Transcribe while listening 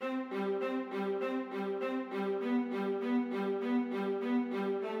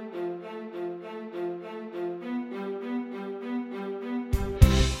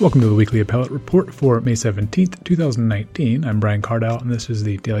Welcome to the Weekly Appellate Report for May 17th, 2019. I'm Brian Cardell, and this is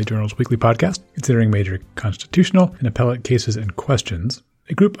the Daily Journal's weekly podcast considering major constitutional and appellate cases and questions.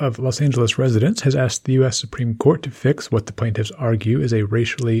 A group of Los Angeles residents has asked the U.S. Supreme Court to fix what the plaintiffs argue is a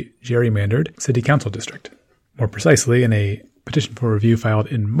racially gerrymandered city council district. More precisely, in a petition for review filed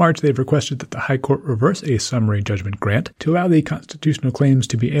in March, they've requested that the High Court reverse a summary judgment grant to allow the constitutional claims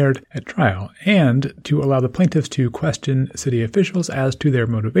to be aired at trial and to allow the plaintiffs to question city officials as to their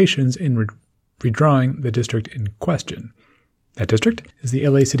motivations in redrawing the district in question. That district is the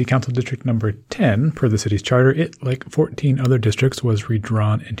LA City Council District number 10 per the city's charter. It, like 14 other districts, was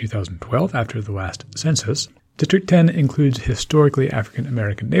redrawn in 2012 after the last census. District 10 includes historically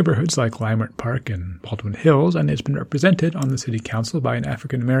African-American neighborhoods like Limerick Park and Baldwin Hills, and it's been represented on the city council by an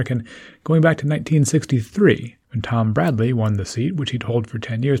African-American going back to 1963, when Tom Bradley won the seat, which he'd held for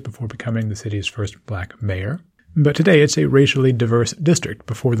 10 years before becoming the city's first black mayor. But today it's a racially diverse district.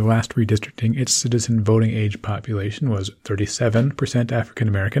 Before the last redistricting, its citizen voting age population was 37%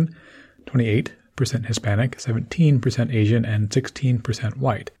 African-American, 28% Hispanic, 17% Asian, and 16%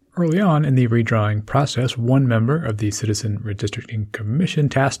 white. Early on in the redrawing process, one member of the Citizen Redistricting Commission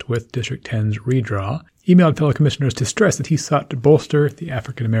tasked with District 10's redraw emailed fellow commissioners to stress that he sought to bolster the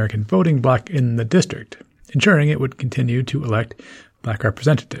African-American voting bloc in the district, ensuring it would continue to elect black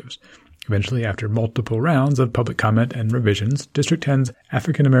representatives. Eventually, after multiple rounds of public comment and revisions, District 10's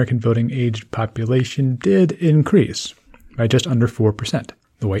African-American voting age population did increase by just under 4%.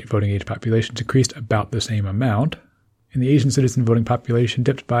 The white voting age population decreased about the same amount, and the Asian citizen voting population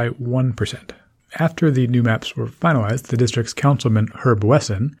dipped by 1%. After the new maps were finalized, the district's councilman, Herb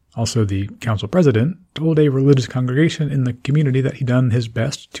Wesson, also the council president, told a religious congregation in the community that he'd done his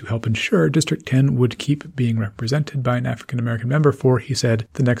best to help ensure District 10 would keep being represented by an African-American member for, he said,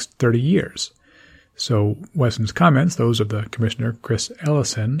 the next 30 years. So Wesson's comments, those of the commissioner, Chris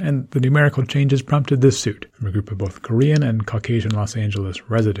Ellison, and the numerical changes prompted this suit from a group of both Korean and Caucasian Los Angeles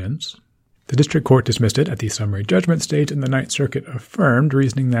residents. The district court dismissed it at the summary judgment stage, and the Ninth Circuit affirmed,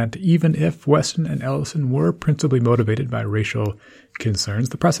 reasoning that even if Wesson and Ellison were principally motivated by racial concerns,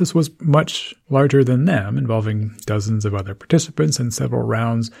 the process was much larger than them, involving dozens of other participants and several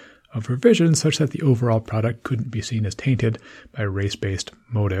rounds of revisions such that the overall product couldn't be seen as tainted by race-based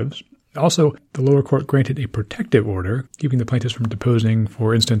motives. Also, the lower court granted a protective order, keeping the plaintiffs from deposing,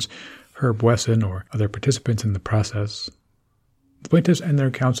 for instance, Herb Wesson or other participants in the process. The plaintiffs and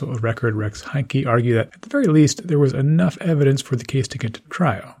their counsel of record, Rex Heinke, argue that at the very least there was enough evidence for the case to get to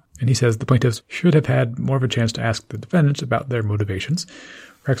trial. And he says the plaintiffs should have had more of a chance to ask the defendants about their motivations.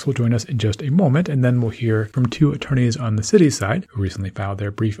 Rex will join us in just a moment, and then we'll hear from two attorneys on the city's side who recently filed their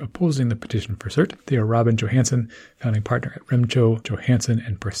brief opposing the petition for cert. They are Robin Johansson, founding partner at Remcho Johansson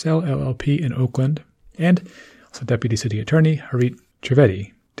and Purcell LLP in Oakland, and also Deputy City Attorney Harit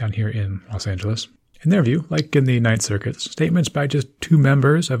Trivedi down here in Los Angeles. In their view, like in the Ninth Circuit, statements by just two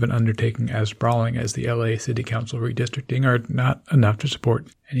members of an undertaking as sprawling as the LA City Council redistricting are not enough to support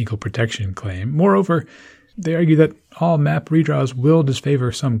an equal protection claim. Moreover, they argue that all map redraws will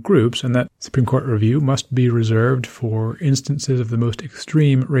disfavor some groups and that Supreme Court review must be reserved for instances of the most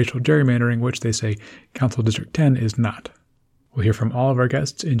extreme racial gerrymandering, which they say Council District 10 is not. We'll hear from all of our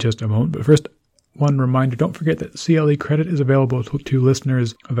guests in just a moment, but first, one reminder, don't forget that CLE credit is available to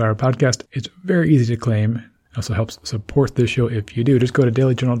listeners of our podcast. It's very easy to claim. It also helps support this show if you do. Just go to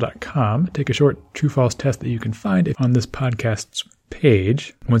dailyjournal.com, take a short true-false test that you can find on this podcast's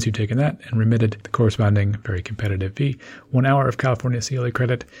page. Once you've taken that and remitted the corresponding very competitive fee, 1 hour of California CLE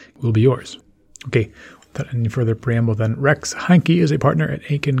credit will be yours. Okay, without any further preamble then, Rex Heinke is a partner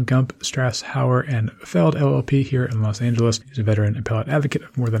at Aiken, Gump, Strass, Hauer, and Feld LLP here in Los Angeles. He's a veteran appellate advocate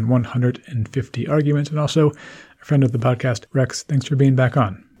of more than 150 arguments and also a friend of the podcast. Rex, thanks for being back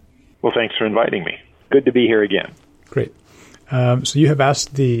on. Well, thanks for inviting me. Good to be here again. Great. So you have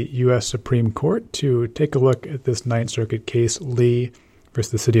asked the U.S. Supreme Court to take a look at this Ninth Circuit case, Lee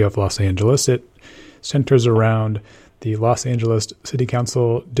versus the City of Los Angeles. It centers around the Los Angeles City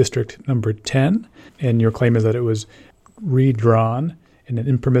Council District number 10, and your claim is that it was redrawn in an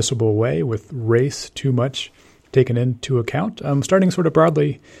impermissible way with race too much taken into account. Starting sort of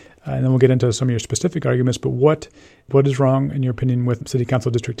broadly, and then we'll get into some of your specific arguments, but what is wrong, in your opinion, with City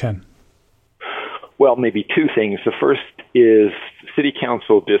Council District 10? Well, maybe two things. The first is City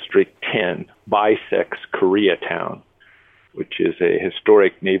Council District 10 bisects Koreatown, which is a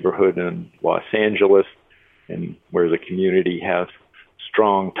historic neighborhood in Los Angeles, and where the community has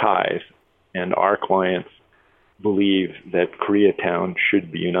strong ties. And our clients believe that Koreatown should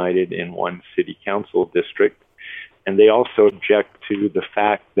be united in one city council district. And they also object to the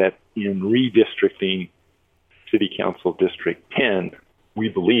fact that in redistricting City Council District 10,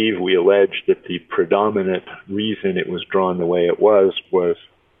 we allege that the predominant reason it was drawn the way it was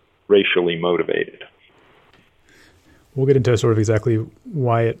racially motivated. We'll get into sort of exactly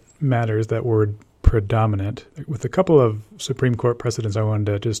why it matters, that word predominant. With a couple of Supreme Court precedents I wanted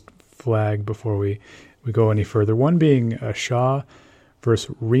to just flag before we go any further. One being Shaw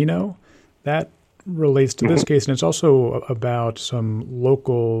versus Reno. That relates to this case, and it's also about some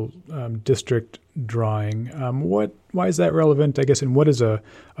local district drawing. Why is that relevant, I guess, and what is a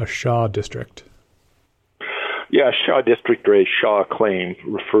Shaw district? Yeah, Shaw district, or a Shaw claim,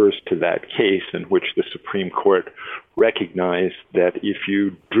 refers to that case in which the Supreme Court recognized that if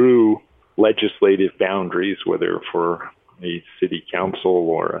you drew legislative boundaries, whether for a city council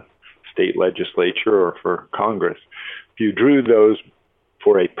or a state legislature or for Congress, if you drew those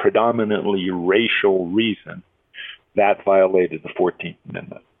for a predominantly racial reason, that violated the 14th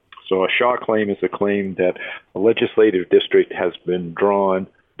Amendment. So a Shaw claim is a claim that a legislative district has been drawn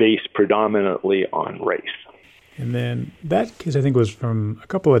based predominantly on race. And then that case, I think, was from a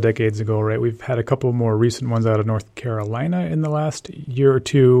couple of decades ago, right? We've had a couple more recent ones out of North Carolina in the last year or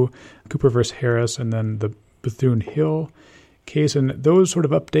two, Cooper versus Harris, and then the Bethune-Hill case. And those sort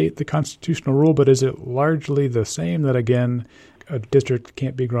of update the constitutional rule, but is it largely the same that, again, a district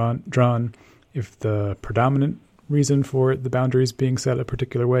can't be drawn if the predominant reason for the boundaries being set a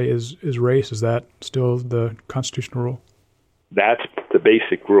particular way is race? Is that still the constitutional rule? That's the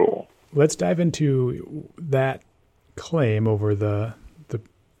basic rule. Let's dive into that claim over the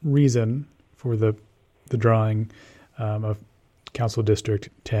reason for the drawing of Council District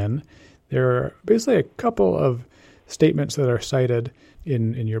 10. There are basically a couple of statements that are cited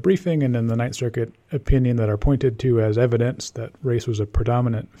in your briefing and in the Ninth Circuit opinion that are pointed to as evidence that race was a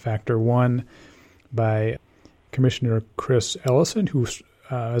predominant factor. One by Commissioner Chris Ellison, who,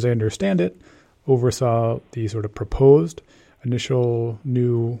 as I understand it, oversaw the sort of proposed initial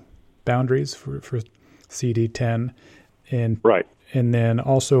new boundaries for CD10. Right. And then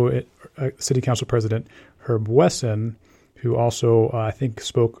also City Council President Herb Wesson, who also, I think,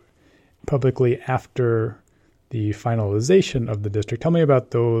 spoke publicly after the finalization of the district. Tell me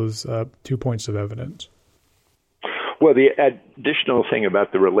about those 2 points of evidence. Well, the additional thing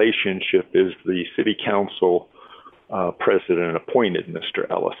about the relationship is the City Council President appointed Mr.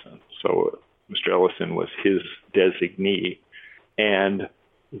 Ellison. So Mr. Ellison was his designee, and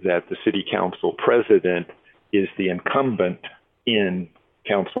that the City Council President is the incumbent in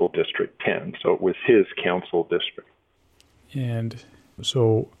Council District 10. So it was his council district. And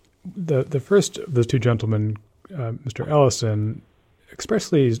so the first of those two gentlemen, Mr. Ellison,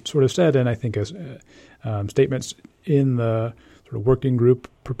 expressly sort of said, and I think as statements in the sort of working group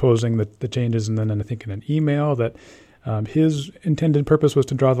proposing the changes, and then I think in an email, that his intended purpose was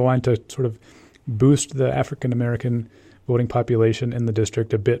to draw the line to sort of boost the African-American voting population in the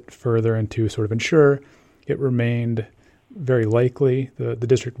district a bit further and to sort of ensure it remained very likely the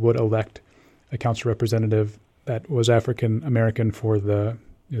district would elect a council representative that was African-American for the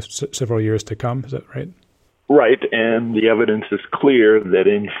several years to come. Is that right? Right, and the evidence is clear that,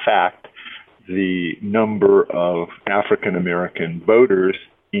 in fact, the number of African-American voters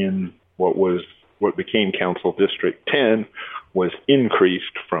in what became Council District 10 was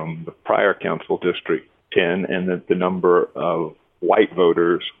increased from the prior Council District 10, and that the number of white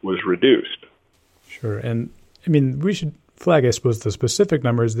voters was reduced. Sure, and I mean, we should flag, I suppose, the specific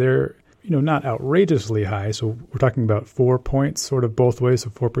numbers. They're not outrageously high, so we're talking about 4 points, sort of both ways, so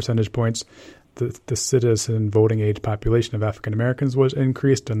 4 percentage points. The citizen voting age population of African Americans was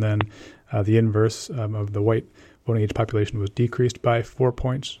increased, and then the inverse of the white voting age population was decreased by 4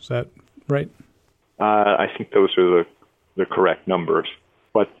 points. Is that right? I think those are the correct numbers.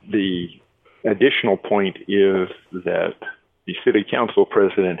 But the additional point is that the City Council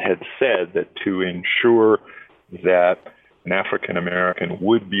President had said that to ensure that an African American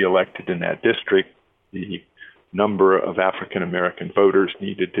would be elected in that district, the number of African American voters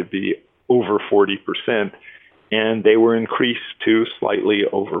needed to be over 40%, and they were increased to slightly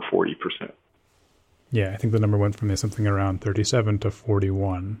over 40%. Yeah, I think the number went from something around 37 to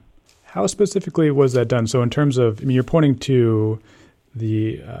 41. How specifically was that done? So in terms of, you're pointing to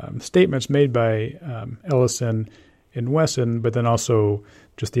the statements made by Ellison and Wesson, but then also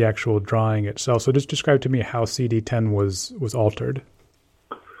just the actual drawing itself. So just describe to me how CD10 was altered.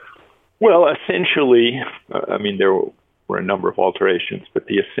 Well, essentially, there were a number of alterations, but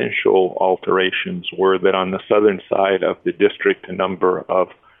the essential alterations were that on the southern side of the district, a number of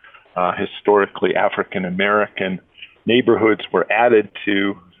historically African-American neighborhoods were added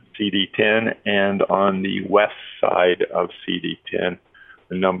to CD10, and on the west side of CD10,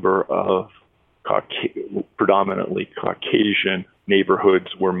 a number of predominantly Caucasian neighborhoods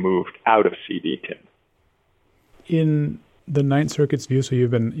were moved out of CD10. In the Ninth Circuit's view, so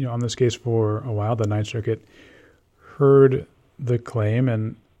you've been on this case for a while, the Ninth Circuit heard the claim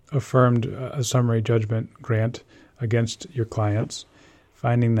and affirmed a summary judgment grant against your clients,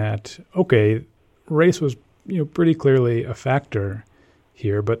 finding that, okay, race was pretty clearly a factor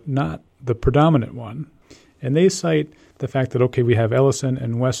here, but not the predominant one. And they cite the fact that, okay, we have Ellison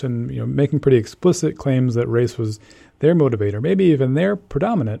and Wesson making pretty explicit claims that race was their motivator, maybe even their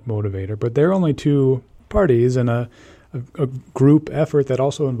predominant motivator, but they're only two parties in a group effort that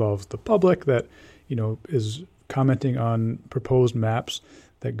also involves the public that is commenting on proposed maps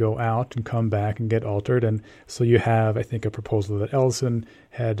that go out and come back and get altered. And so you have, I think, a proposal that Ellison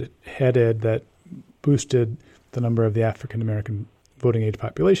had headed that boosted the number of the African-American voting age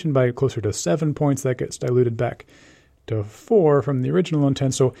population by closer to 7 points. That gets diluted back to 4 from the original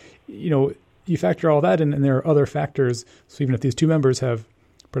intent. So, you factor all that in, and there are other factors. So even if these two members have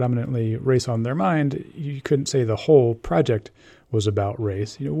predominantly race on their mind, you couldn't say the whole project was about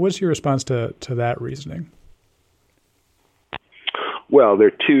race. What's your response to that reasoning? Well, there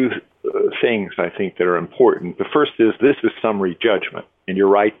are two things I think that are important. The first is this is summary judgment. And you're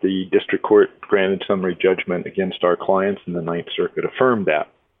right, the district court granted summary judgment against our clients, and the Ninth Circuit affirmed that.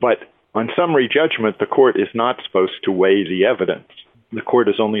 But on summary judgment, the court is not supposed to weigh the evidence. The court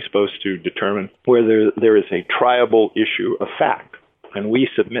is only supposed to determine whether there is a triable issue of fact. And we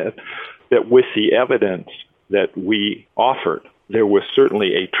submit that with the evidence that we offered, there was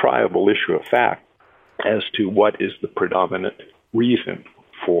certainly a triable issue of fact as to what is the predominant reason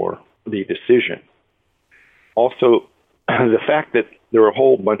for the decision. Also, the fact that there are a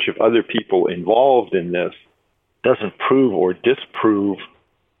whole bunch of other people involved in this doesn't prove or disprove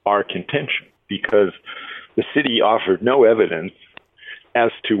our contention, because the city offered no evidence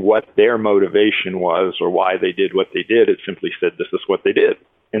as to what their motivation was or why they did what they did. It simply said this is what they did.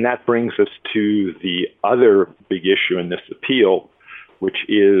 And that brings us to the other big issue in this appeal, which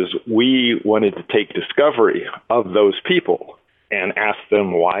is we wanted to take discovery of those people and ask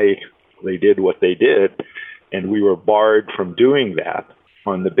them why they did what they did. And we were barred from doing that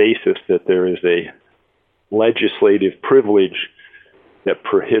on the basis that there is a legislative privilege that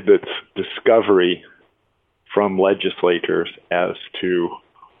prohibits discovery from legislators as to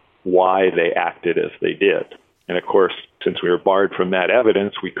why they acted as they did. And of course, since we were barred from that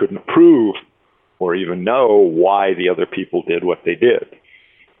evidence, we couldn't prove or even know why the other people did what they did.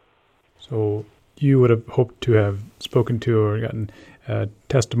 So you would have hoped to have spoken to or gotten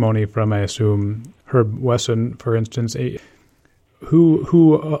testimony from, I assume, Herb Wesson, for instance.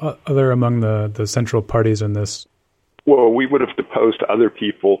 Who other among the central parties in this? Well, we would have deposed other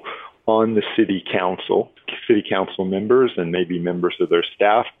people on the city council members and maybe members of their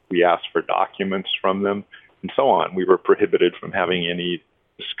staff. We asked for documents from them and so on. We were prohibited from having any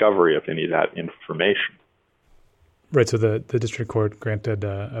discovery of any of that information. Right, so the district court granted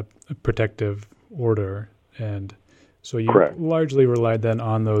a protective order, and so you Correct. Largely relied then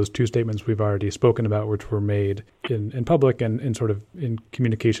on those two statements we've already spoken about, which were made in public and in sort of in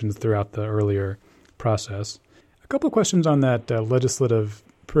communications throughout the earlier process. A couple of questions on that legislative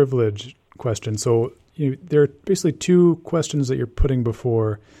privilege question. So there are basically two questions that you're putting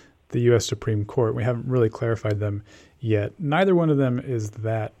before the U.S. Supreme Court. We haven't really clarified them yet. Neither one of them is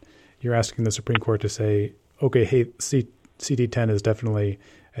that you're asking the Supreme Court to say, okay, hey, CD10 is definitely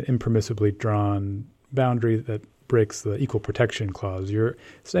an impermissibly drawn boundary that breaks the Equal Protection Clause. You're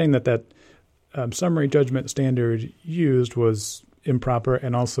saying that summary judgment standard used was improper,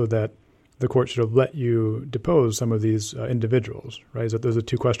 and also that the court should have let you depose some of these individuals, right? Is that those are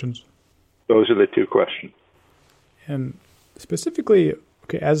two questions? Those are the two questions. And specifically,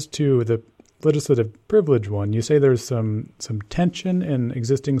 okay, as to the legislative privilege one, you say there's some tension in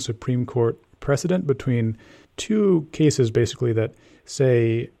existing Supreme Court precedent between two cases basically that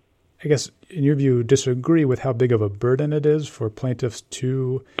say, I guess, in your view, disagree with how big of a burden it is for plaintiffs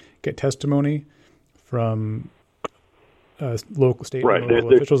to get testimony from local, state, right. and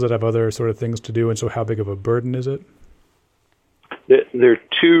local officials that have other sort of things to do, and so how big of a burden is it? There are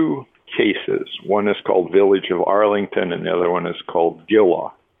two cases. One is called Village of Arlington, and the other one is called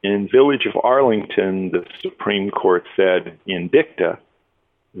Gillock. In Village of Arlington, the Supreme Court said in dicta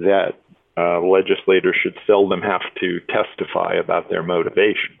that legislators should seldom have to testify about their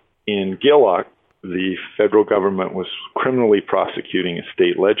motivation. In Gillock, the federal government was criminally prosecuting a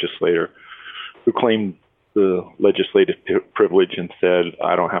state legislator who claimed the legislative privilege and said,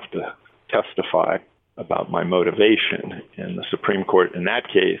 I don't have to testify about my motivation. And the Supreme Court in that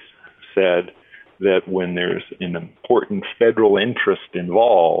case said that when there's an important federal interest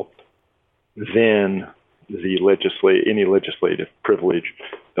involved, then any legislative privilege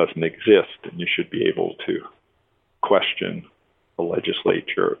doesn't exist, and you should be able to question the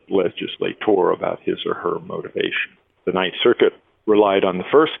legislator about his or her motivation. The Ninth Circuit relied on the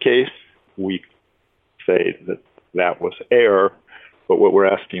first case. We say that was error, but what we're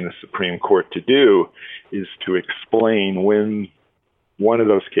asking the Supreme Court to do is to explain when one of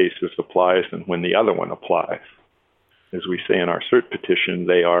those cases applies and when the other one applies. As we say in our cert petition,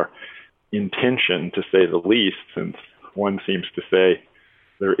 they are in tension, to say the least, since one seems to say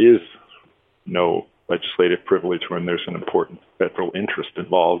there is no legislative privilege when there's an important federal interest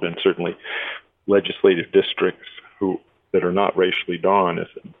involved, and certainly legislative districts that are not racially drawn is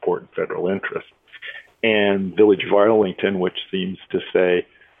an important federal interest. And Village of Arlington, which seems to say,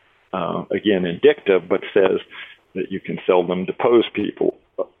 again in dicta, but says that you can seldom depose people,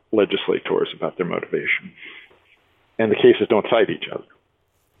 legislators, about their motivation. And the cases don't cite each other.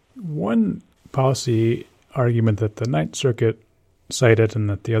 One policy argument that the Ninth Circuit cited and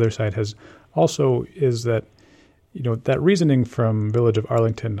that the other side has also is that, that reasoning from Village of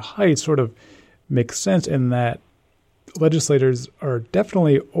Arlington Heights sort of makes sense in that legislators are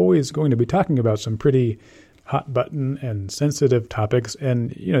definitely always going to be talking about some pretty hot button and sensitive topics.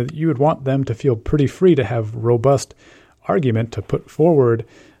 And, you would want them to feel pretty free to have robust argument to put forward,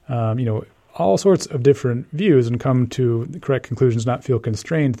 all sorts of different views and come to the correct conclusions, not feel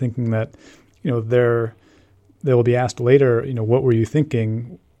constrained thinking that, they'll be asked later, what were you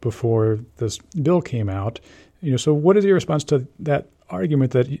thinking before this bill came out? So what is your response to that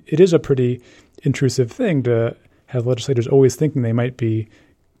argument that it is a pretty intrusive thing to have legislators always thinking they might be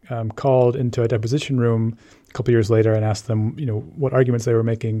called into a deposition room a couple years later and ask them, what arguments they were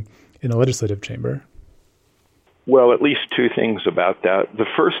making in a legislative chamber? Well, at least two things about that. The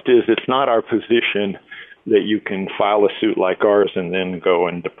first is it's not our position that you can file a suit like ours and then go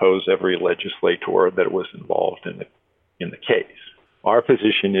and depose every legislator that was involved in the case. Our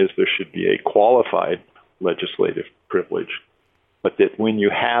position is there should be a qualified legislative privilege, but that when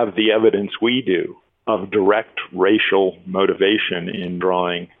you have the evidence we do of direct racial motivation in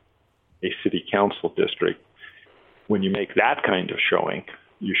drawing a city council district, when you make that kind of showing,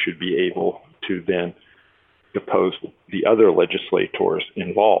 you should be able to then depose the other legislators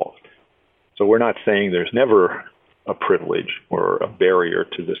involved. So we're not saying there's never a privilege or a barrier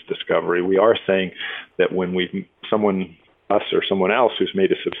to this discovery. We are saying that when us or someone else who's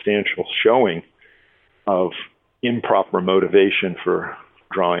made a substantial showing of improper motivation for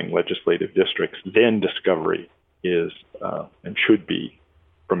drawing legislative districts, then discovery is and should be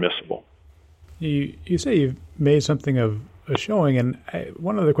permissible. You say you've made something of a showing, and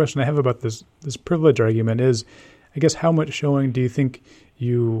one other question I have about this privilege argument is, I guess, how much showing do you think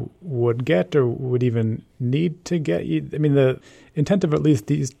you would get or would even need to get? I mean, the intent of at least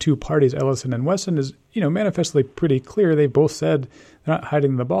these two parties, Ellison and Wesson, is, manifestly pretty clear. They both said they're not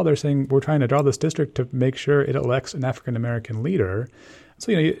hiding the ball. They're saying we're trying to draw this district to make sure it elects an African-American leader.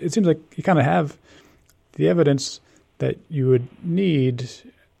 So, it seems like you kind of have the evidence that you would need,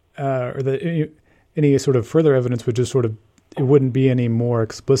 or that any sort of further evidence would just it wouldn't be any more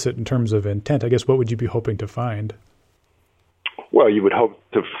explicit in terms of intent. I guess, what would you be hoping to find? Well, you would hope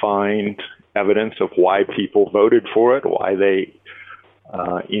to find evidence of why people voted for it, why they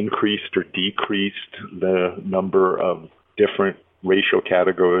increased or decreased the number of different racial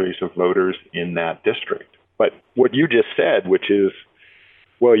categories of voters in that district. But what you just said, which is,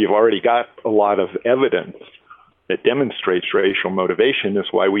 well, you've already got a lot of evidence that demonstrates racial motivation, is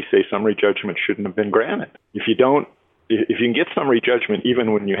why we say summary judgment shouldn't have been granted. If you can get summary judgment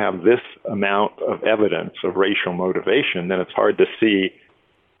even when you have this amount of evidence of racial motivation, then it's hard to see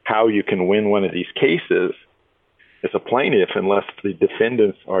how you can win one of these cases as a plaintiff unless the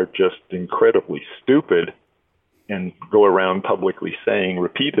defendants are just incredibly stupid and go around publicly saying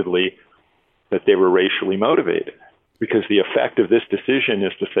repeatedly that they were racially motivated. Because the effect of this decision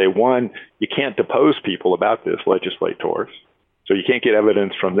is to say, one, you can't depose people about this, legislators, so you can't get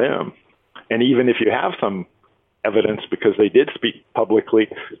evidence from them. And even if you have some evidence because they did speak publicly,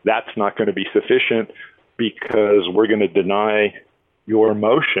 that's not going to be sufficient because we're going to deny your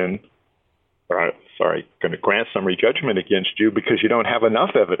motion, going to grant summary judgment against you because you don't have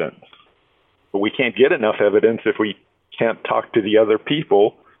enough evidence. But we can't get enough evidence if we can't talk to the other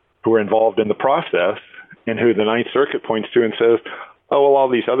people who are involved in the process and who the Ninth Circuit points to and says, oh, well, all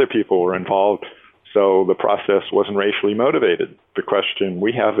these other people were involved, so the process wasn't racially motivated. The question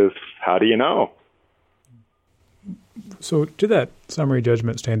we have is, how do you know? So to that summary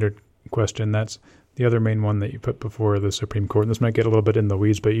judgment standard question, that's the other main one that you put before the Supreme Court. And this might get a little bit in the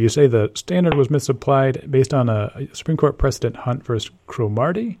weeds, but you say the standard was misapplied based on a Supreme Court precedent, Hunt versus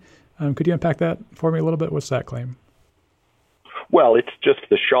Cromartie. Could you unpack that for me a little bit? What's that claim? Well, it's just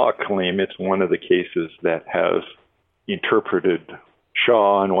the Shaw claim. It's one of the cases that has interpreted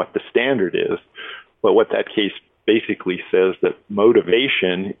Shaw and what the standard is. But what that case basically says that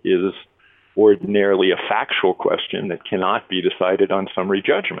motivation is ordinarily a factual question that cannot be decided on summary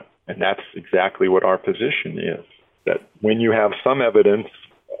judgment. And that's exactly what our position is, that when you have some evidence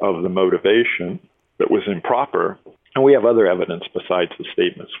of the motivation that was improper, and we have other evidence besides the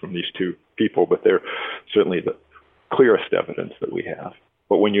statements from these two people, but they're certainly the clearest evidence that we have.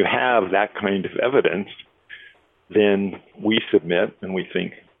 But when you have that kind of evidence, then we submit, and we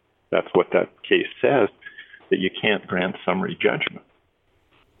think that's what that case says, that you can't grant summary judgment.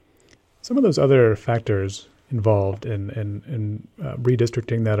 Some of those other factors involved in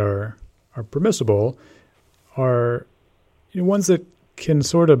redistricting that are permissible are ones that can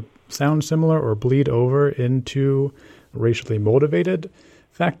sort of sound similar or bleed over into racially motivated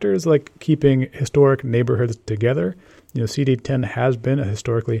factors, like keeping historic neighborhoods together. CD10 has been a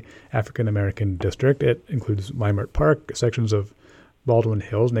historically African-American district. It includes Leimert Park, sections of Baldwin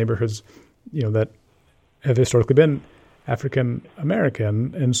Hills, neighborhoods, that have historically been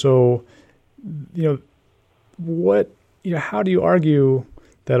African-American. And so, how do you argue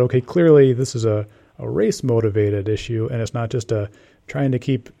that, okay, clearly this is a race-motivated issue, and it's not just a trying to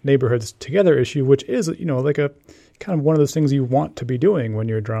keep neighborhoods together issue, which is, like a kind of one of those things you want to be doing when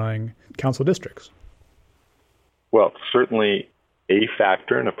you're drawing council districts? Well, certainly a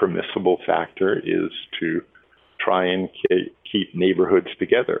factor and a permissible factor is to try and keep neighborhoods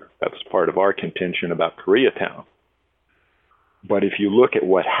together. That's part of our contention about Koreatown. But if you look at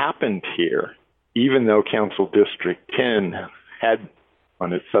what happened here, even though Council District 10 had,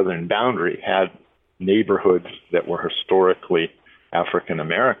 on its southern boundary, had neighborhoods that were historically African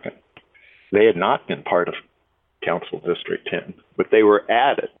American, they had not been part of Council District 10, but they were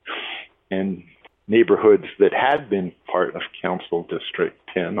added. And neighborhoods that had been part of Council District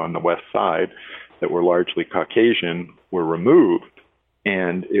 10 on the west side that were largely Caucasian were removed.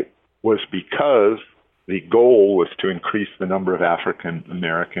 And it was because the goal was to increase the number of African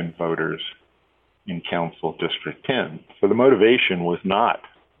American voters in Council District 10. So the motivation was not,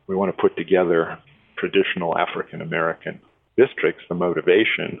 we want to put together traditional African American districts. The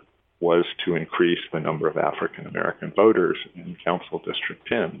motivation was to increase the number of African American voters in Council District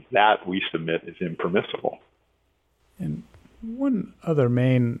 10. That, we submit, is impermissible. And one other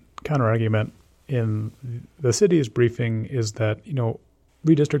main counterargument in the city's briefing is that,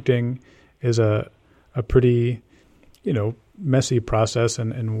 redistricting is a pretty, messy process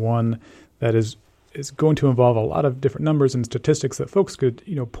and one that is going to involve a lot of different numbers and statistics that folks could,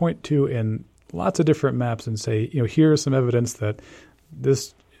 point to in lots of different maps and say, here's some evidence that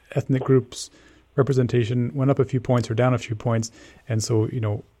this ethnic group's representation went up a few points or down a few points. And so,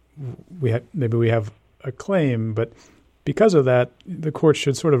 maybe we have a claim, but because of that, the court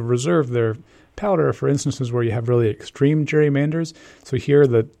should sort of reserve their powder for instances where you have really extreme gerrymanders. So here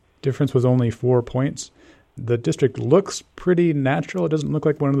the difference was only 4 points. The district looks pretty natural. It doesn't look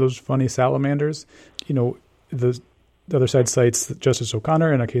like one of those funny salamanders. The other side cites Justice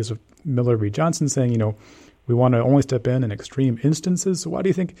O'Connor in a case of Miller v. Johnson saying, we want to only step in extreme instances. So why do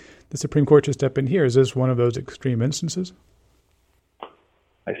you think the Supreme Court should step in here? Is this one of those extreme instances?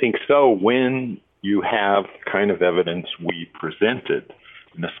 I think so. When you have the kind of evidence we presented,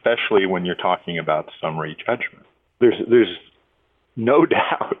 and especially when you're talking about summary judgment, there's no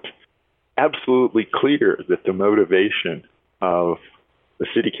doubt, absolutely clear that the motivation of the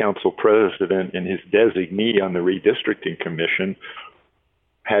city council president and his designee on the redistricting commission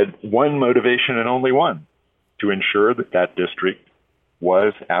had one motivation and only one: to ensure that that district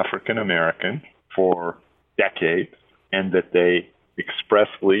was African American for decades, and that they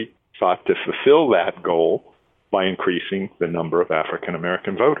expressly sought to fulfill that goal by increasing the number of African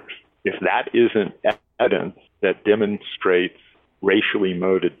American voters. If that isn't evidence that demonstrates racially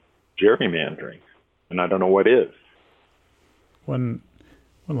motivated gerrymandering, and I don't know what is. One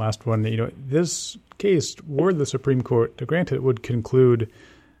last one. This case, were the Supreme Court to grant it, would conclude,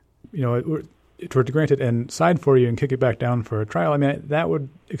 if were to grant it and side for you and kick it back down for a trial. I mean, that would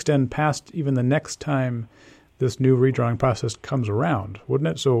extend past even the next time this new redrawing process comes around, wouldn't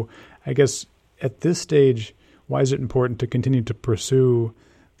it? So I guess at this stage, why is it important to continue to pursue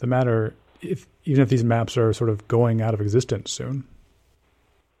the matter, even if these maps are sort of going out of existence soon?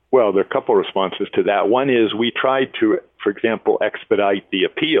 Well, there are a couple of responses to that. One is we tried to, for example, expedite the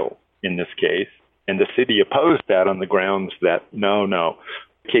appeal in this case, and the city opposed that on the grounds that no,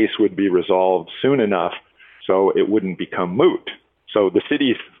 the case would be resolved soon enough so it wouldn't become moot. So the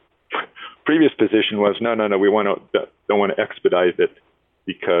city's previous position was, no, we don't want to expedite it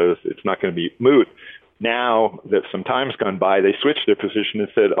because it's not going to be moot. Now that some time's gone by, they switched their position and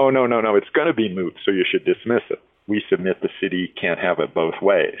said, oh, no, it's going to be moot, so you should dismiss it. We submit the city can't have it both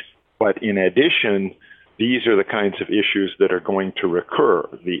ways. But in addition, these are the kinds of issues that are going to recur.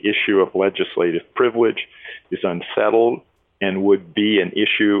 The issue of legislative privilege is unsettled and would be an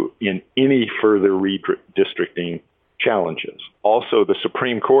issue in any further redistricting challenges. Also, the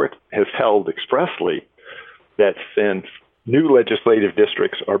Supreme Court has held expressly that since new legislative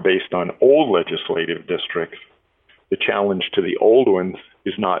districts are based on old legislative districts, the challenge to the old ones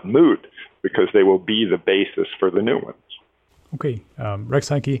is not moot because they will be the basis for the new ones. Okay. Rex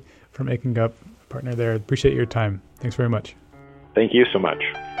Heintke from Akin Gup, partner there. Appreciate your time. Thanks very much. Thank you so much.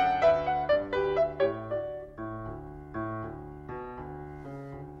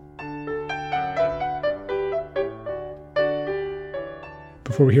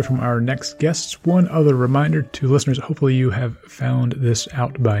 Before we hear from our next guests, one other reminder to listeners. Hopefully you have found this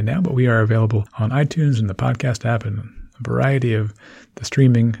out by now, but we are available on iTunes and the podcast app and a variety of the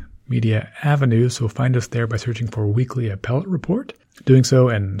streaming media avenues. So find us there by searching for Weekly Appellate Report. Doing so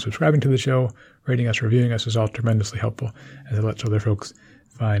and subscribing to the show, rating us, reviewing us is all tremendously helpful as it lets other folks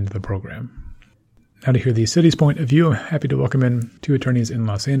find the program. Now to hear the city's point of view, I'm happy to welcome in two attorneys in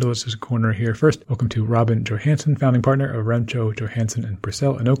Los Angeles' corner here. First, welcome to Robin Johansen, founding partner of Remcho, Johansen &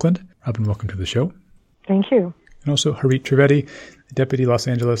 Purcell in Oakland. Robin, welcome to the show. Thank you. And also Harit Trivedi, Deputy Los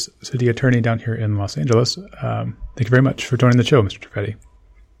Angeles City Attorney down here in Los Angeles. Thank you very much for joining the show, Mr. Trivedi.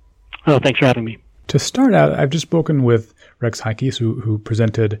 Oh, thanks for having me. To start out, I've just spoken with Rex Heintke, who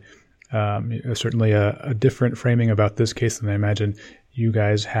presented certainly a different framing about this case than I imagine you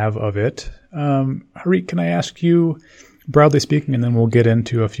guys have of it. Harit, can I ask you, broadly speaking, and then we'll get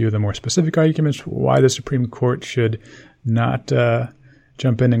into a few of the more specific arguments, why the Supreme Court should not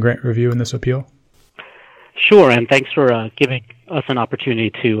jump in and grant review in this appeal? Sure, and thanks for giving us an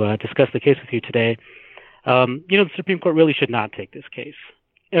opportunity to discuss the case with you today. The Supreme Court really should not take this case.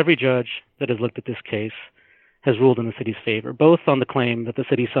 Every judge that has looked at this case has ruled in the city's favor, both on the claim that the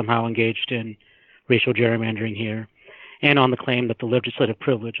city somehow engaged in racial gerrymandering here, and on the claim that the legislative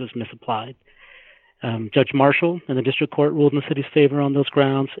privilege was misapplied. Judge Marshall in the district court ruled in the city's favor on those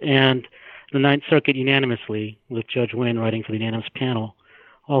grounds, and the Ninth Circuit unanimously, with Judge Wynn writing for the unanimous panel,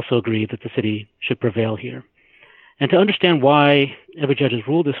 also agreed that the city should prevail here. And to understand why every judge has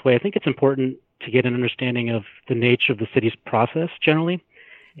ruled this way, I think it's important to get an understanding of the nature of the city's process generally,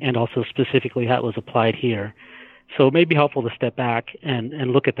 and also specifically how it was applied here. So it may be helpful to step back and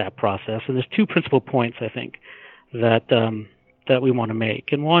look at that process. And there's two principal points, I think, that we want to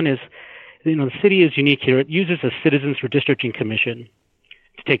make. And one is, the city is unique here. It uses a Citizens Redistricting Commission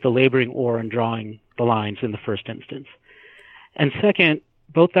to take the laboring oar in drawing the lines in the first instance. And second,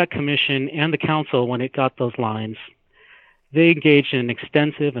 both that commission and the council, when it got those lines, they engaged in an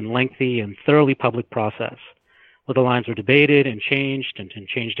extensive and lengthy and thoroughly public process where the lines were debated and changed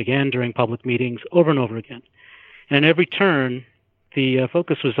again during public meetings over and over again. And at every turn, the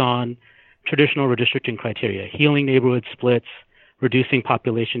focus was on traditional redistricting criteria: healing neighborhood splits, reducing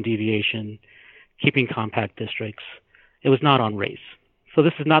population deviation, keeping compact districts. It was not on race. So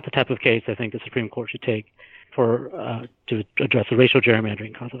this is not the type of case I think the Supreme Court should take to address a racial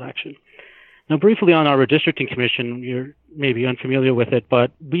gerrymandering cause of action. Now, briefly on our redistricting commission, you're maybe unfamiliar with it,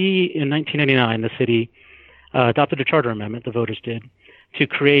 but we, in 1999, the city adopted a charter amendment, the voters did, to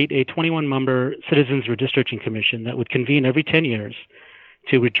create a 21-member Citizens Redistricting Commission that would convene every 10 years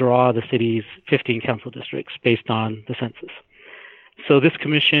to withdraw the city's 15 council districts based on the census. So this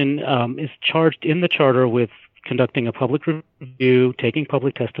commission is charged in the charter with conducting a public review, taking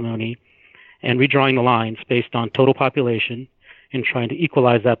public testimony, and redrawing the lines based on total population and trying to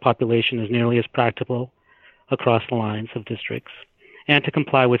equalize that population as nearly as practicable across the lines of districts, and to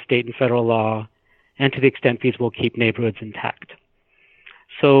comply with state and federal law, and to the extent feasible, keep neighborhoods intact.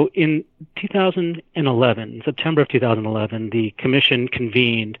 So in 2011, September of 2011, the commission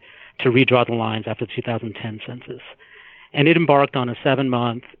convened to redraw the lines after the 2010 census. And it embarked on a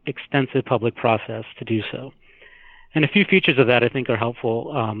 7-month extensive public process to do so. And a few features of that I think are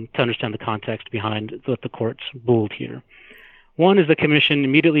helpful to understand the context behind what the courts ruled here. One is the commission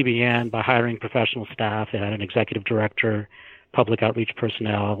immediately began by hiring professional staff. It had an executive director, public outreach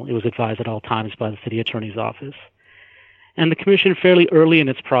personnel. It was advised at all times by the city attorney's office. And the commission, fairly early in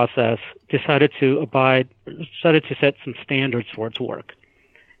its process, decided to set some standards for its work,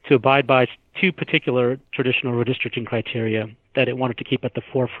 to abide by two particular traditional redistricting criteria that it wanted to keep at the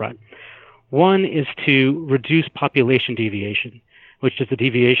forefront. One is to reduce population deviation, which is the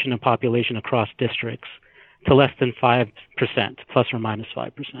deviation of population across districts, to less than 5%, plus or minus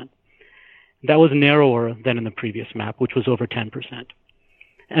 5%. That was narrower than in the previous map, which was over 10%.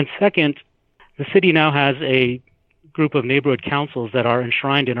 And second, the city now has a group of neighborhood councils that are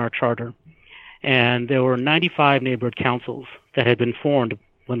enshrined in our charter. And there were 95 neighborhood councils that had been formed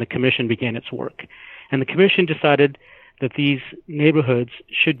when the commission began its work. And the commission decided that these neighborhoods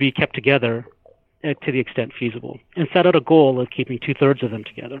should be kept together to the extent feasible, and set out a goal of keeping 2/3 of them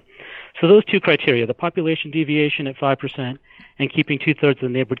together. So those two criteria, the population deviation at 5% and keeping 2/3 of the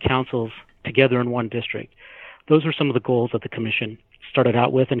neighborhood councils together in one district, those were some of the goals that the commission started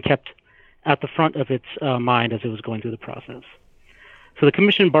out with and kept at the front of its mind as it was going through the process. So the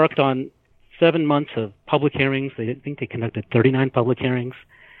commission embarked on 7 months of public hearings. I think they conducted 39 public hearings,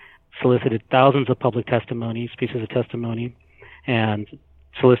 solicited thousands of public testimonies, pieces of testimony, and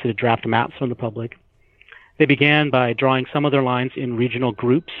solicited draft maps from the public. They began by drawing some of their lines in regional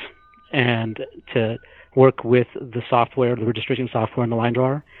groups and to work with the software, the redistricting software and the line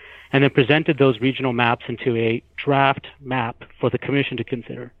drawer, and then presented those regional maps into a draft map for the commission to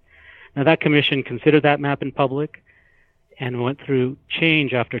consider. Now that commission considered that map in public and went through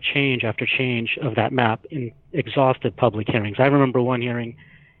change after change after change of that map in exhaustive public hearings. I remember one hearing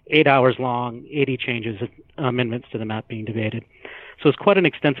 8 hours long, 80 changes, amendments to the map being debated. So it's quite an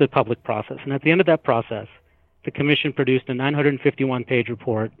extensive public process. And at the end of that process, the commission produced a 951-page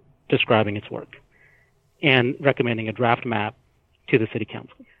report describing its work and recommending a draft map to the city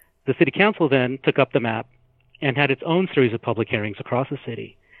council. The city council then took up the map and had its own series of public hearings across the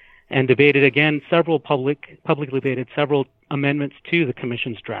city and debated again publicly debated several amendments to the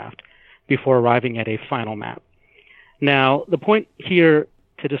commission's draft before arriving at a final map. Now, the point here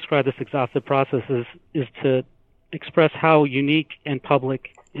to describe this exhaustive process is to express how unique and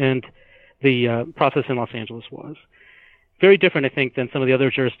public and the process in Los Angeles was. Very different, I think, than some of the other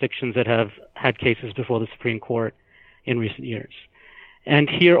jurisdictions that have had cases before the Supreme Court in recent years. And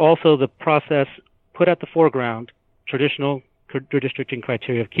here also the process put at the foreground traditional redistricting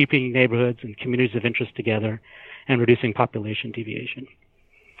criteria of keeping neighborhoods and communities of interest together and reducing population deviation.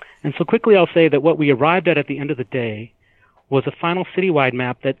 And so quickly I'll say that what we arrived at the end of the day was a final citywide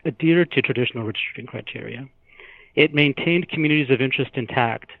map that adhered to traditional redistricting criteria. It maintained communities of interest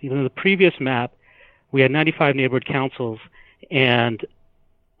intact. Even in the previous map, we had 95 neighborhood councils, and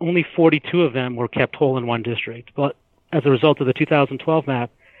only 42 of them were kept whole in one district. But as a result of the 2012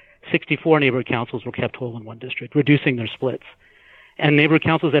 map, 64 neighborhood councils were kept whole in one district, reducing their splits. And neighborhood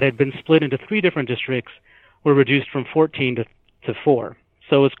councils that had been split into 3 different districts were reduced from 14 to 4.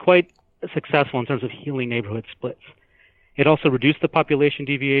 So it's quite successful in terms of healing neighborhood splits. It also reduced the population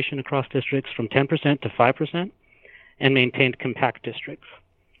deviation across districts from 10% to 5% and maintained compact districts.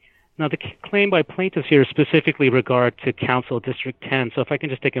 Now, the claim by plaintiffs here specifically regard to Council District 10. So if I can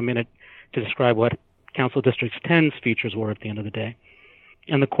just take a minute to describe what Council District 10's features were at the end of the day.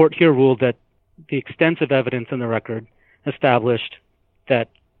 And the court here ruled that the extensive evidence in the record established that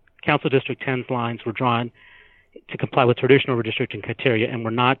Council District 10's lines were drawn to comply with traditional redistricting criteria and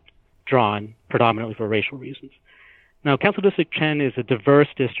were not drawn predominantly for racial reasons. Now, Council District 10 is a diverse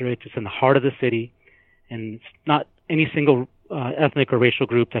district. It's in the heart of the city, and it's not any single ethnic or racial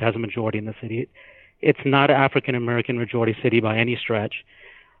group that has a majority in the city. It's not an African-American majority city by any stretch.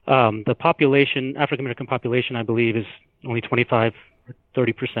 The population, African-American population, I believe, is only 25 or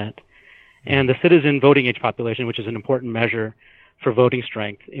 30%. And the citizen voting age population, which is an important measure for voting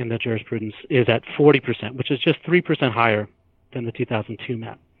strength in the jurisprudence, is at 40%, which is just 3% higher than the 2002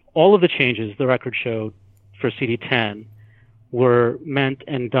 map. All of the changes the record showed for CD10 were meant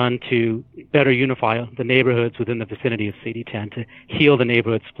and done to better unify the neighborhoods within the vicinity of CD10 to heal the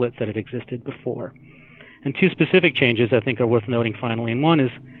neighborhood splits that had existed before. And 2 specific changes I think are worth noting finally. And one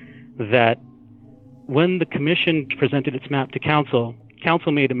is that when the commission presented its map to council,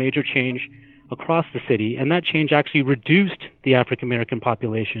 council made a major change across the city, and that change actually reduced the African-American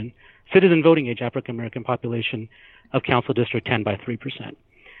population, citizen voting age African-American population of Council District 10 by 3%.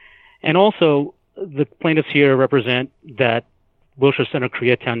 And also, the plaintiffs here represent that Wilshire Center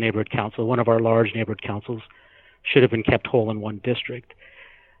Koreatown Neighborhood Council, one of our large neighborhood councils, should have been kept whole in one district.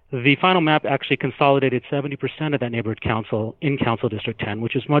 The final map actually consolidated 70% of that neighborhood council in Council District 10,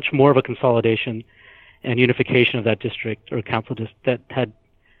 which is much more of a consolidation and unification of that district or council that had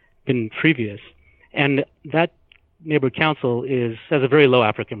been previous. And that neighborhood council has a very low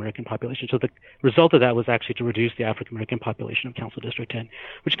African-American population. So the result of that was actually to reduce the African-American population of Council District 10,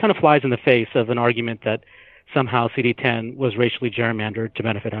 which kind of flies in the face of an argument that somehow CD10 was racially gerrymandered to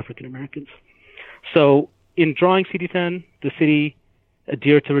benefit African-Americans. So in drawing CD10, the city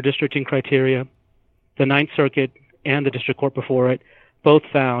adhered to redistricting criteria. The Ninth Circuit and the district court before it both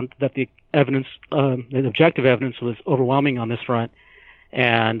found that the evidence, the objective evidence was overwhelming on this front,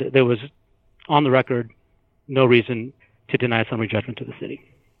 and there was, on the record, no reason to deny summary judgment to the city.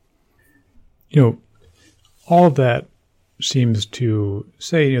 all of that seems to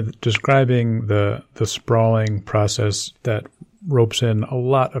say, describing the sprawling process that ropes in a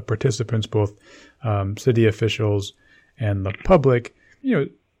lot of participants, both city officials and the public,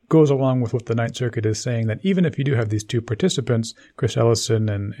 goes along with what the Ninth Circuit is saying, that even if you do have these two participants, Chris Ellison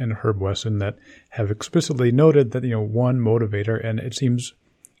and Herb Wesson, that have explicitly noted that, one motivator, and it seems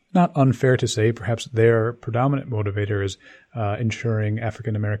not unfair to say perhaps their predominant motivator is ensuring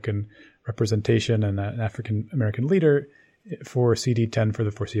African-American representation and an African-American leader for CD10 for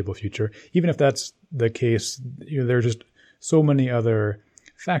the foreseeable future. Even if that's the case, there are just so many other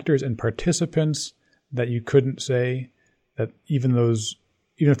factors and participants that you couldn't say that even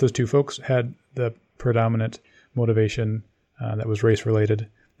if those two folks had the predominant motivation that was race-related,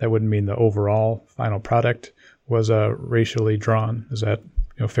 that wouldn't mean the overall final product was racially drawn. Is that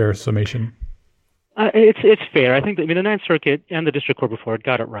a fair summation? It's fair. I think that, the Ninth Circuit and the District Court before it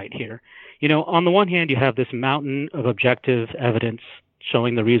got it right here. On the one hand, you have this mountain of objective evidence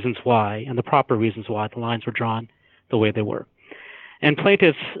showing the reasons why and the proper reasons why the lines were drawn the way they were. And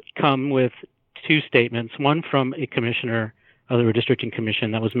plaintiffs come with two statements, one from a commissioner of the redistricting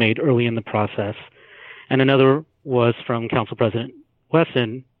commission that was made early in the process, and another was from Council President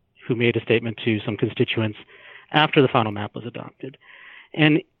Wesson, who made a statement to some constituents after the final map was adopted.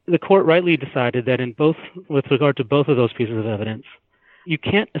 And the court rightly decided that with regard to both of those pieces of evidence, you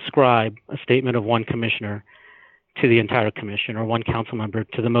can't ascribe a statement of one commissioner to the entire commission or one council member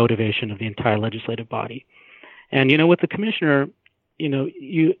to the motivation of the entire legislative body. And, with the commissioner,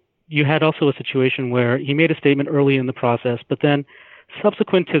 you had also a situation where he made a statement early in the process, but then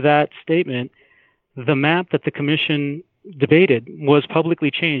subsequent to that statement, the map that the commission debated was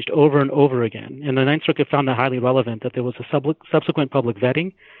publicly changed over and over again. And the Ninth Circuit found that highly relevant, that there was a subsequent public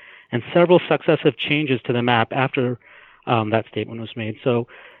vetting and several successive changes to the map after that statement was made. So,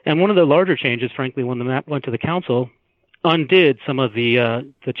 and one of the larger changes, frankly, when the map went to the council, undid some of the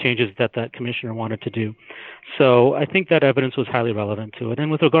changes that commissioner wanted to do. So I think that evidence was highly relevant to it.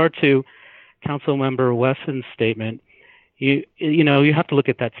 And with regard to Council Member Wesson's statement, you have to look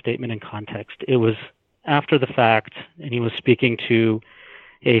at that statement in context. It was after the fact, and he was speaking to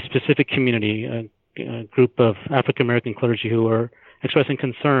a specific community, a group of African American clergy who were expressing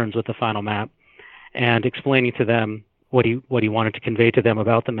concerns with the final map and explaining to them what he wanted to convey to them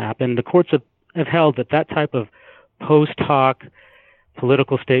about the map. And the courts have held that type of post hoc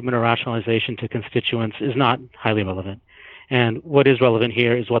political statement or rationalization to constituents is not highly relevant. And what is relevant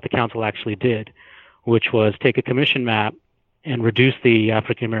here is what the council actually did, which was take a commission map and reduce the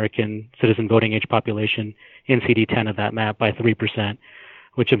African American citizen voting age population in CD10 of that map by 3%,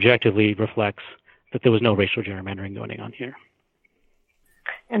 which objectively reflects that there was no racial gerrymandering going on here.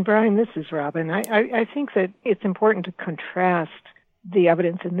 And Brian, this is Robin. I think that it's important to contrast the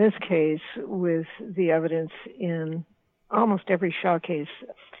evidence in this case with the evidence in almost every Shaw case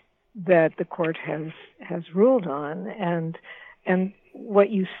that the court has ruled on. And what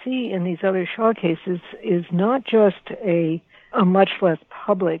you see in these other Shaw cases is not just a much less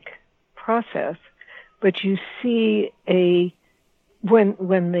public process, but you see when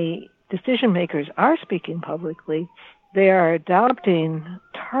the decision makers are speaking publicly, they are adopting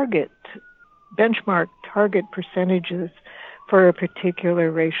benchmark target percentages for a particular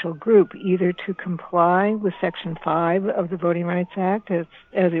racial group, either to comply with Section 5 of the Voting Rights Act as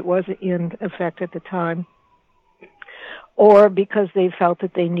it was in effect at the time, or because they felt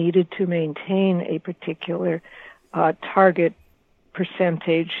that they needed to maintain a particular target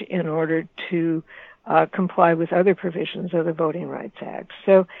percentage in order to comply with other provisions of the Voting Rights Act.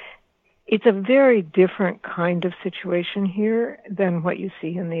 So it's a very different kind of situation here than what you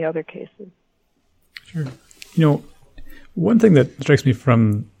see in the other cases. Sure. One thing that strikes me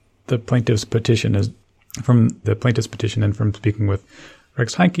from the plaintiff's petition and from speaking with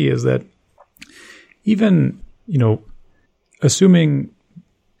Rex Heinke is that even, assuming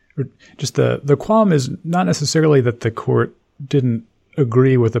just the qualm is not necessarily that the court didn't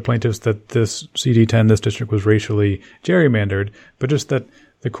agree with the plaintiffs that this CD10, this district was racially gerrymandered, but just that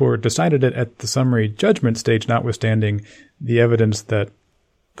the court decided it at the summary judgment stage, notwithstanding the evidence that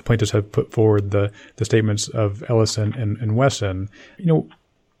the plaintiffs have put forward, the statements of Ellison and Wesson.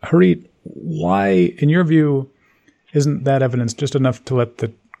 Harit, why, in your view, isn't that evidence just enough to let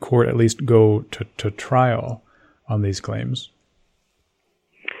the court at least go to trial on these claims?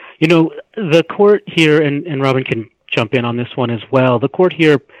 The court here, and Robin can jump in on this one as well, the court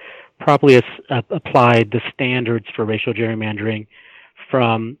here properly has applied the standards for racial gerrymandering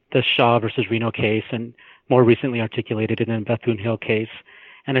from the Shaw versus Reno case and more recently articulated in the Bethune-Hill case.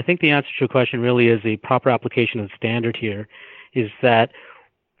 And I think the answer to your question really is the proper application of the standard here is that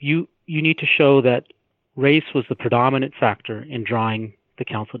you you need to show that race was the predominant factor in drawing the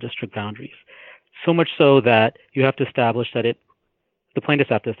council district boundaries. So much so that you have to establish that the plaintiffs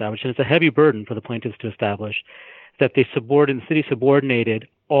have to establish, and it's a heavy burden for the plaintiffs to establish, that the city subordinated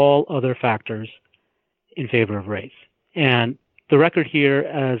all other factors in favor of race. And the record here,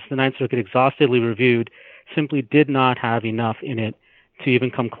 as the Ninth Circuit exhaustively reviewed, simply did not have enough in it to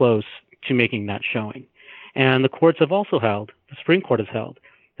even come close to making that showing. And the courts have also held, the Supreme Court has held,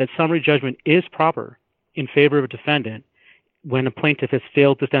 that summary judgment is proper in favor of a defendant when a plaintiff has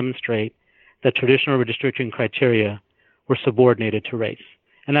failed to demonstrate that traditional redistricting criteria were subordinated to race.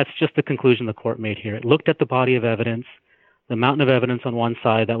 And that's just the conclusion the court made here. It looked at the body of evidence, the mountain of evidence on one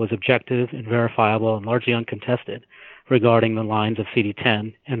side that was objective and verifiable and largely uncontested regarding the lines of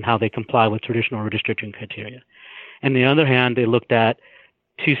CD10 and how they comply with traditional redistricting criteria. And on the other hand, they looked at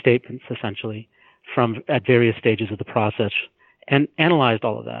two statements, essentially, at various stages of the process and analyzed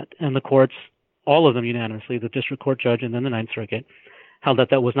all of that. And the courts, all of them unanimously, the district court judge and then the Ninth Circuit, held that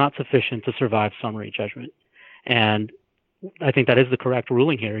that was not sufficient to survive summary judgment. And I think that is the correct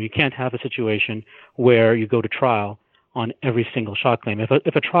ruling here. You can't have a situation where you go to trial on every single shot claim.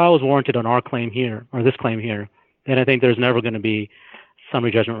 If a trial is warranted on our claim here, or this claim here, then I think there's never going to be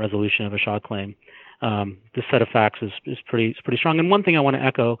summary judgment resolution of a shot claim. This set of facts is pretty strong. And one thing I want to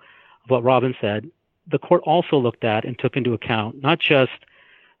echo of what Robin said, the court also looked at and took into account not just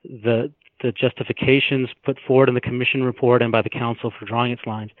the justifications put forward in the commission report and by the council for drawing its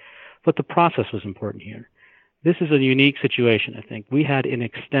lines, but the process was important here. This is a unique situation, I think. We had an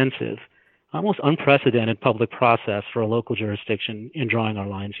extensive, almost unprecedented public process for a local jurisdiction in drawing our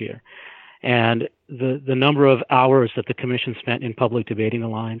lines here. And the number of hours that the commission spent in public debating the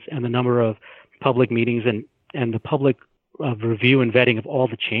lines and the number of public meetings and the public review and vetting of all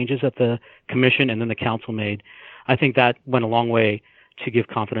the changes that the commission and then the council made, I think that went a long way to give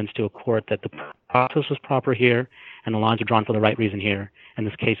confidence to a court that the process was proper here and the lines are drawn for the right reason here, and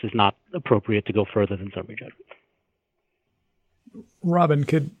this case is not appropriate to go further than summary judgment. Robin,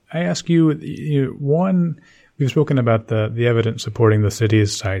 could I ask you, one, we've spoken about the evidence supporting the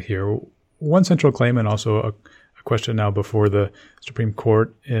city's side here. One central claim, and also a question now before the Supreme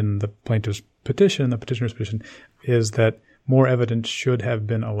Court in the plaintiff's petition, the petitioner's petition, is that more evidence should have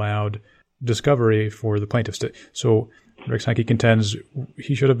been allowed discovery for the plaintiffs. So Rick Sankey contends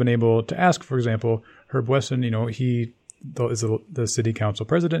he should have been able to ask, for example, Herb Wesson, he is the city council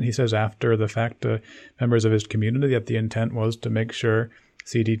president. He says after the fact to members of his community that the intent was to make sure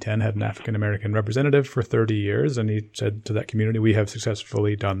CD10 had an African-American representative for 30 years. And he said to that community, we have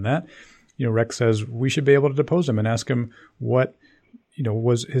successfully done that. Rex says we should be able to depose him and ask him what,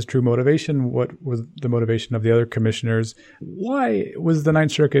 was his true motivation? What was the motivation of the other commissioners? Why was the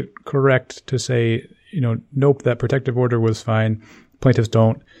Ninth Circuit correct to say, nope, that protective order was fine. Plaintiffs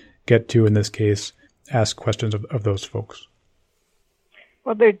don't get to, in this case, ask questions of those folks?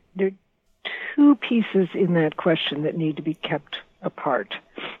 Well, there are two pieces in that question that need to be kept apart.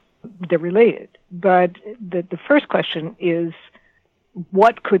 They're related, but the first question is,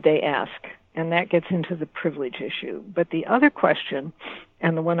 what could they ask? And that gets into the privilege issue. But the other question,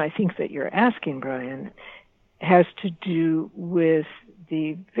 and the one I think that you're asking, Brian, has to do with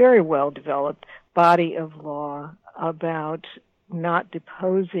the very well-developed body of law about not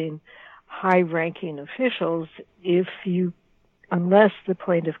deposing high-ranking officials unless the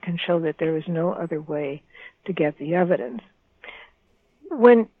plaintiff can show that there is no other way to get the evidence.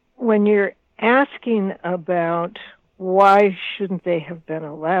 When you're asking about why shouldn't they have been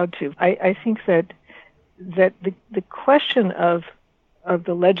allowed to, I think that the question of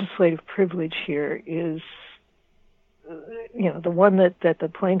the legislative privilege here is, the one that the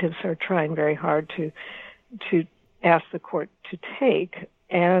plaintiffs are trying very hard to ask the court to take.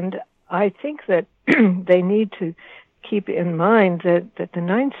 And I think that they need to keep in mind that the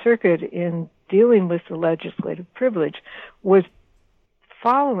Ninth Circuit, in dealing with the legislative privilege, was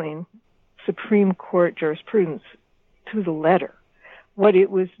following Supreme Court jurisprudence to the letter. What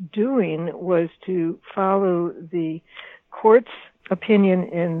it was doing was to follow the court's opinion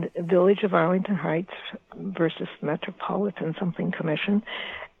in Village of Arlington Heights versus Metropolitan something commission,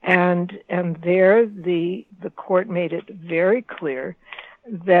 and there the court made it very clear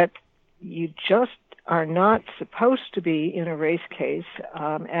that you just are not supposed to be in a race case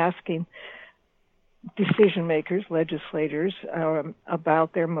asking decision makers, legislators,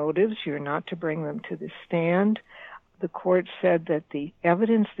 about their motives. You're not to bring them to the stand. The court said that the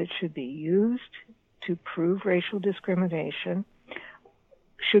evidence that should be used to prove racial discrimination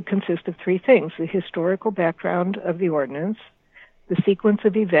should consist of three things: the historical background of the ordinance, the sequence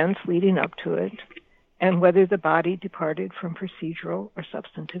of events leading up to it, and whether the body departed from procedural or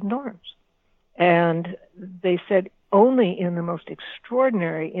substantive norms. And they said only in the most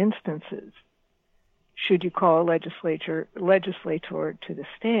extraordinary instances should you call a legislator to the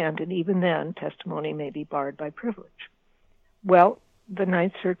stand, and even then, testimony may be barred by privilege. Well, the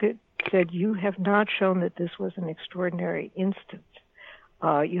Ninth Circuit said you have not shown that this was an extraordinary instance.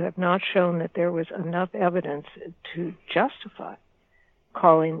 You have not shown that there was enough evidence to justify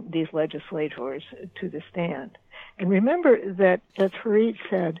calling these legislators to the stand. And remember that, as Harit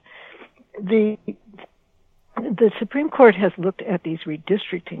said, the Supreme Court has looked at these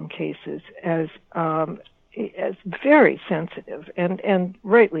redistricting cases as very sensitive, and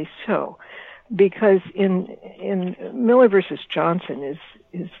rightly so, because in Miller versus Johnson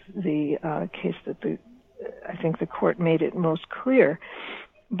is the case that I think the court made it most clear.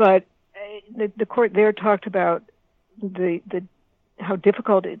 But the court there talked about how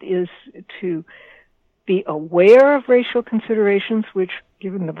difficult it is to be aware of racial considerations, which,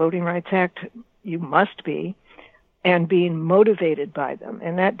 given the Voting Rights Act, you must be, and being motivated by them.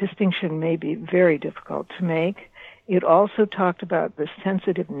 And that distinction may be very difficult to make. It also talked about the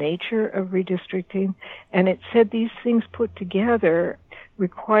sensitive nature of redistricting, and it said these things put together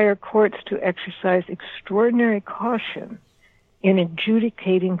require courts to exercise extraordinary caution in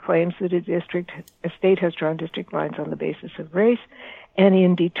adjudicating claims that a state has drawn district lines on the basis of race, and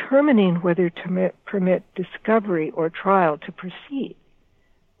in determining whether to permit discovery or trial to proceed.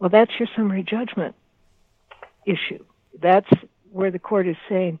 Well, that's your summary judgment issue. That's where the court is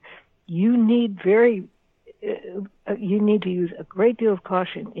saying you need to use a great deal of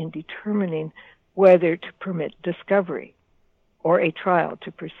caution in determining whether to permit discovery or a trial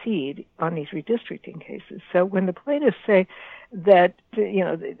to proceed on these redistricting cases. So when the plaintiffs say that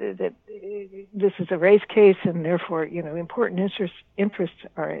that this is a race case and therefore important interests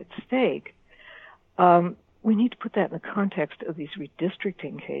are at stake, we need to put that in the context of these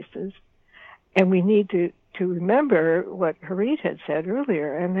redistricting cases, and we need to remember what Harit had said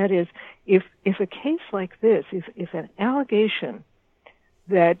earlier, and that is, if a case like this, if an allegation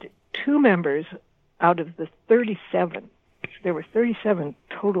that two members out of the 37, there were 37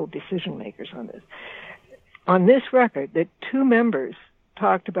 total decision makers on this record, that two members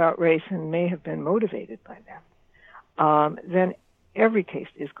talked about race and may have been motivated by that, then every case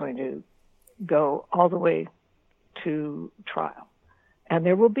is going to go all the way to trial. And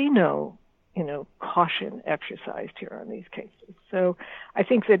there will be no caution exercised here on these cases. So I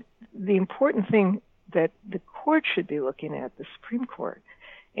think that the important thing that the court should be looking at, the Supreme Court,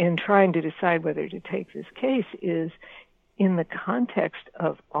 in trying to decide whether to take this case is in the context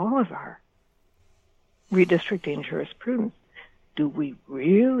of all of our redistricting jurisprudence. Do we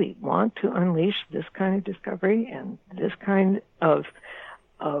really want to unleash this kind of discovery and this kind of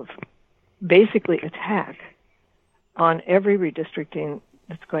basically attack on every redistricting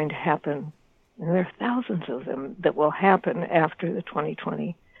that's going to happen? And there are thousands of them that will happen after the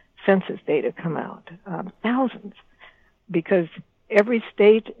 2020 census data come out. Thousands. Because every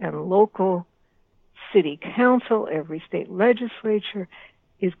state and local city council, every state legislature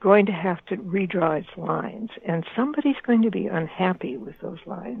is going to have to redraw its lines. And somebody's going to be unhappy with those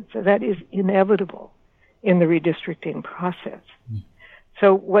lines. So that is inevitable in the redistricting process.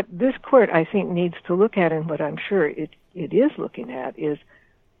 So what this court, I think, needs to look at, and what I'm sure it is looking at, is,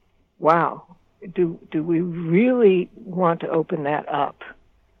 wow, do we really want to open that up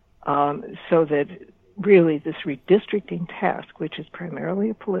so that really this redistricting task, which is primarily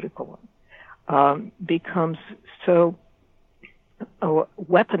a political one, becomes so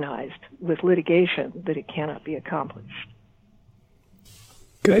weaponized with litigation that it cannot be accomplished.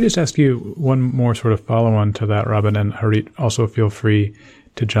 Could I just ask you one more sort of follow-on to that, Robin, and Harit, also feel free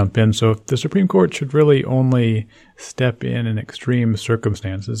to jump in. So if the Supreme Court should really only step in extreme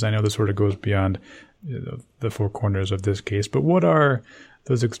circumstances, I know this sort of goes beyond the four corners of this case, but what are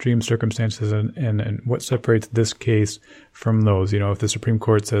those extreme circumstances and what separates this case from those? If the Supreme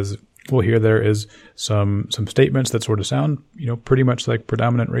Court says, well, here there is some statements that sort of sound, pretty much like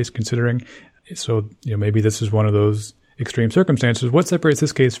predominant race considering. So, maybe this is one of those extreme circumstances. What separates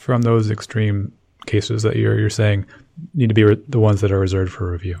this case from those extreme cases that you're saying need to be the ones that are reserved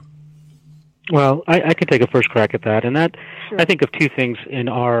for review? Well, I could take a first crack at that. And that, Sure. I think of two things in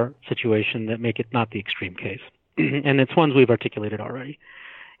our situation that make it not the extreme case. And it's ones we've articulated already.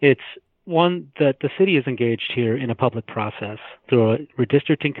 It's one that the city is engaged here in a public process through a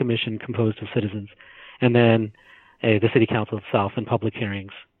redistricting commission composed of citizens, and then the city council itself in public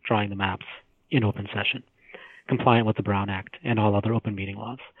hearings drawing the maps in open session, compliant with the Brown Act and all other open meeting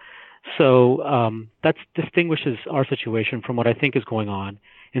laws. So that distinguishes our situation from what I think is going on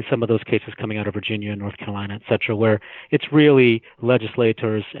in some of those cases coming out of Virginia, North Carolina, et cetera, where it's really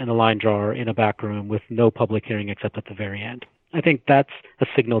legislators and a line drawer in a back room with no public hearing except at the very end. I think that's a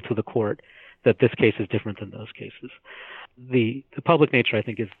signal to the court that this case is different than those cases. The public nature, I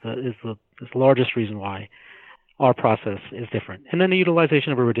think, is the largest reason why our process is different. And then the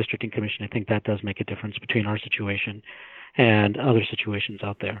utilization of a redistricting commission, I think that does make a difference between our situation and other situations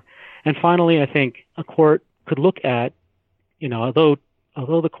out there. And finally, I think a court could look at, although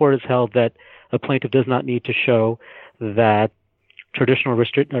the court has held that a plaintiff does not need to show that traditional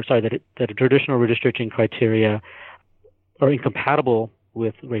redistricting criteria are incompatible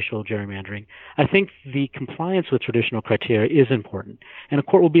with racial gerrymandering, I think the compliance with traditional criteria is important. And a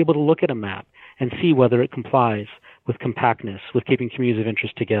court will be able to look at a map and see whether it complies with compactness, with keeping communities of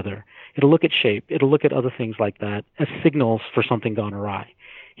interest together. It'll look at shape. It'll look at other things like that as signals for something gone awry.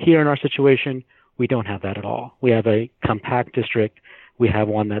 Here in our situation, we don't have that at all. We have a compact district. We have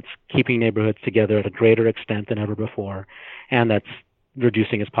one that's keeping neighborhoods together at a greater extent than ever before, and that's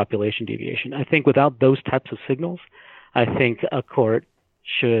reducing its population deviation. I think without those types of signals, I think a court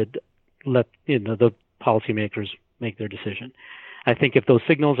should let the policymakers make their decision. I think if those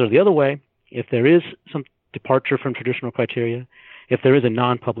signals are the other way, if there is some departure from traditional criteria, if there is a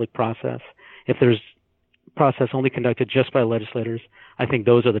non-public process, if there's process only conducted just by legislators, I think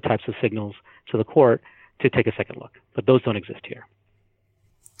those are the types of signals to the court to take a second look. But those don't exist here.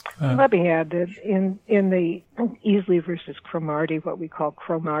 Let me add that in the Easley versus Cromartie, what we call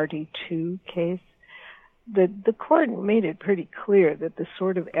Cromartie 2 case, the court made it pretty clear that the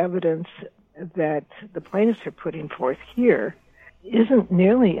sort of evidence that the plaintiffs are putting forth here isn't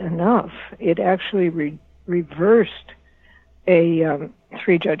nearly enough. It actually reversed a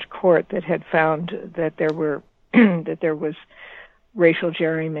three-judge court that had found that there was racial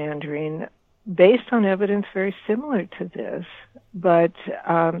gerrymandering based on evidence very similar to this, but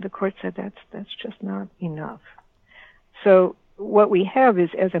the court said that's just not enough. So what we have is,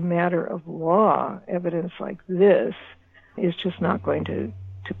 as a matter of law, evidence like this is just not going to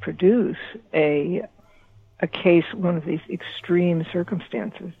produce a case, one of these extreme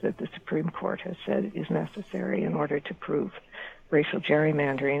circumstances that the Supreme Court has said is necessary in order to prove racial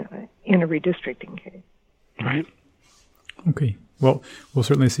gerrymandering in a redistricting case. Right. Okay. Well, we'll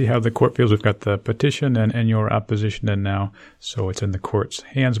certainly see how the court feels. We've got the petition and your opposition in now, so it's in the court's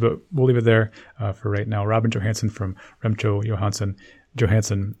hands, but we'll leave it there for right now. Robin Johansson from Remcho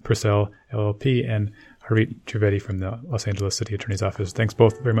Johansson Purcell LLP, and Harit Trivedi from the Los Angeles City Attorney's Office. Thanks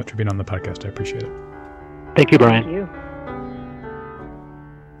both very much for being on the podcast. I appreciate it. Thank you, Brian. Thank you.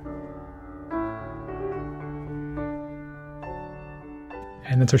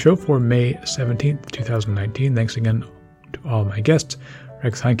 And that's our show for May 17th, 2019. Thanks again to all my guests,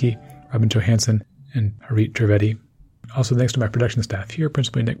 Rex Heinke, Robin Johansson, and Harit Trivedi. Also, thanks to my production staff here,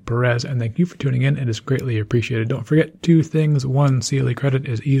 principally Nick Perez, and thank you for tuning in. It is greatly appreciated. Don't forget two things. One, CLE credit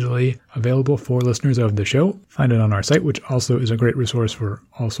is easily available for listeners of the show. Find it on our site, which also is a great resource for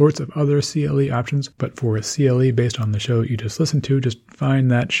all sorts of other CLE options. But for a CLE based on the show you just listened to, just find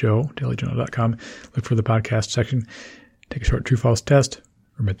that show, dailyjournal.com, look for the podcast section, take a short true-false test,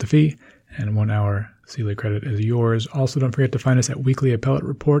 remit the fee, and 1 hour CLE credit is yours. Also, don't forget to find us at Weekly Appellate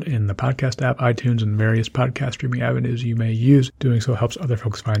Report in the podcast app, iTunes, and various podcast streaming avenues you may use. Doing so helps other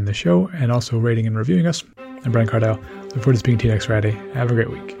folks find the show, and also rating and reviewing us. I'm Brian Cardell. Look forward to speaking to you next Friday. Have a great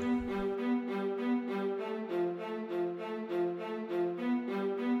week.